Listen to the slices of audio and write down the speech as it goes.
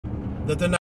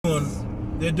that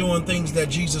they're doing things that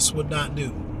Jesus would not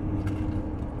do.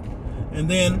 And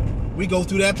then we go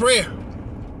through that prayer.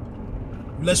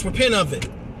 Let's repent of it.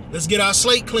 Let's get our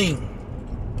slate clean.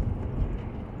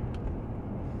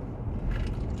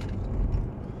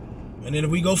 And then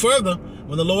if we go further,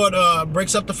 when the Lord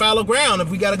breaks up the fallow ground, if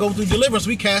we got to go through deliverance,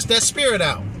 we cast that spirit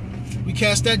out. We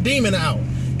cast that demon out.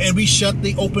 And we shut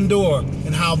the open door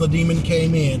and how the demon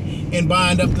came in, and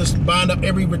bind up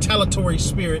every retaliatory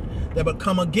spirit that would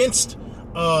come against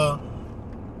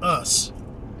us.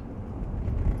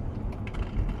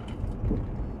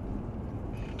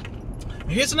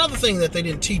 And here's another thing that they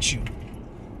didn't teach you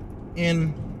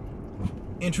in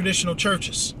traditional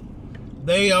churches.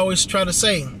 They always try to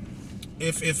say,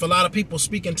 if a lot of people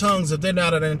speak in tongues, if they're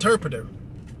not an interpreter,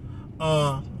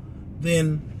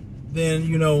 then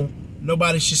you know,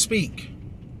 nobody should speak.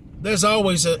 There's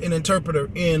always an interpreter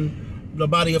in the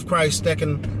body of Christ that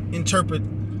can interpret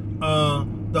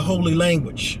the holy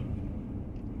language.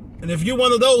 And if you're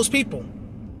one of those people,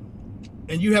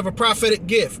 and you have a prophetic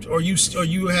gift, or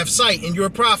you have sight and you're a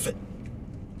prophet,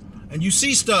 and you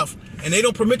see stuff and they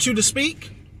don't permit you to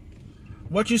speak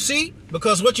what you see,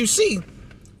 because what you see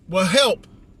will help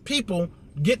people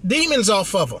get demons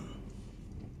off of them,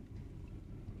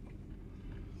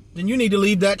 then you need to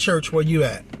leave that church where you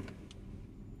at.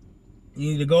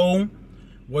 You need to go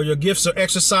where your gifts are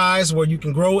exercised, where you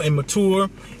can grow and mature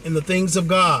in the things of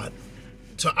God,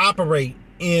 to operate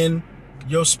in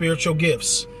your spiritual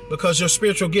gifts, because your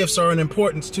spiritual gifts are an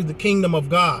importance to the kingdom of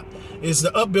God. It's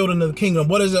the upbuilding of the kingdom.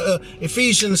 What is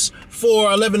Ephesians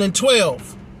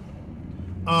 4:11-12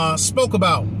 spoke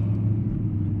about?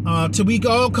 Till we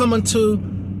all come unto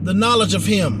the knowledge of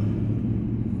him.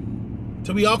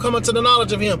 Till we all come unto the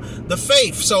knowledge of him. The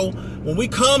faith. So when we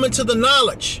come into the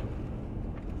knowledge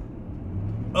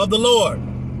of the Lord,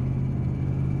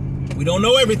 we don't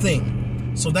know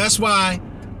everything. So that's why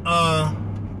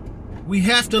we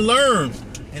have to learn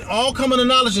and all come into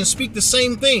knowledge and speak the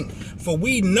same thing. For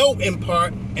we know in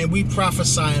part and we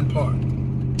prophesy in part.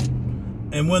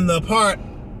 And when the part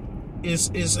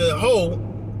is a whole,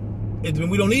 when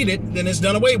we don't need it, then it's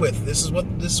done away with. This is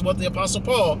what the Apostle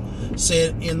Paul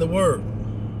said in the Word.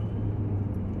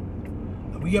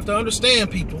 We have to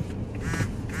understand, people,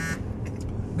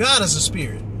 God is a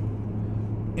spirit.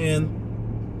 And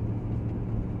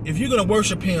if you're going to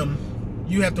worship him,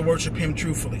 you have to worship him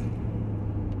truthfully.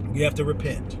 You have to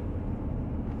repent.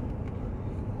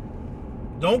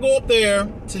 Don't go up there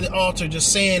to the altar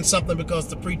just saying something because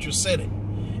the preacher said it,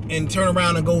 and turn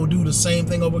around and go do the same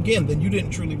thing over again. Then you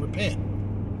didn't truly repent.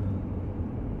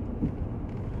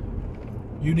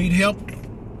 You need help.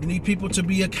 You need people to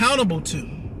be accountable to,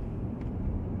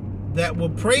 that will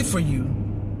pray for you,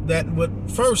 that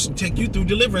would first take you through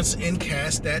deliverance and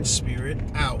cast that spirit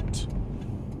out.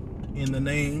 In the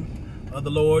name of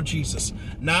the Lord Jesus.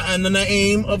 Not in the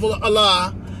name of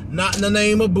Allah, not in the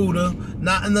name of Buddha,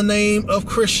 not in the name of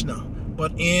Krishna,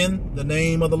 but in the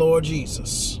name of the Lord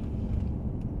Jesus.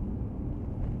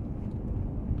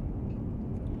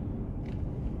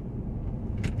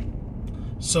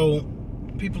 So,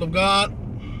 people of God,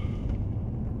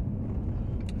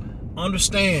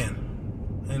 understand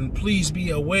and please be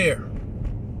aware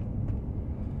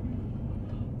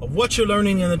of what you're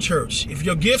learning in the church. If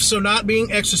your gifts are not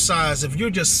being exercised, if you're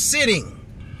just sitting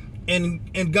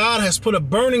and God has put a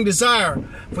burning desire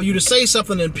for you to say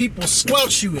something and people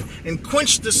squelch you and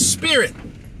quench the spirit,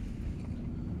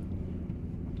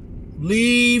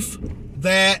 leave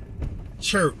that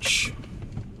church,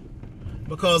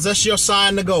 because that's your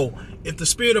sign to go. If the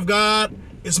Spirit of God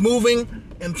is moving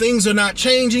and things are not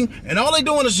changing, and all they're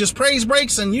doing is just praise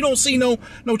breaks, and you don't see no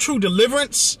true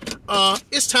deliverance,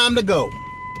 it's time to go.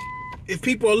 If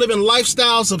people are living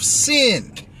lifestyles of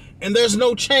sin and there's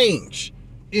no change,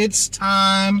 it's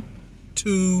time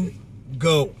to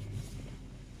go.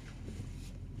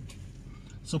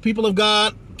 So, people of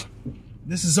God,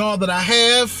 this is all that I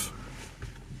have.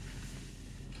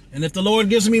 And if the Lord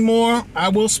gives me more, I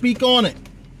will speak on it.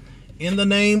 In the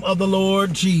name of the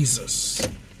Lord Jesus.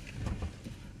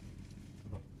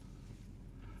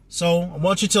 So I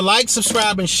want you to like,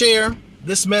 subscribe, and share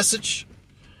this message.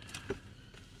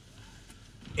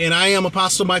 And I am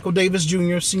Apostle Michael Davis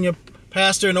Jr., Senior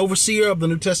Pastor and Overseer of the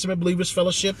New Testament Believers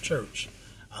Fellowship Church.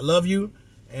 I love you,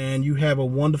 and you have a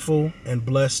wonderful and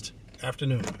blessed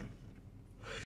afternoon.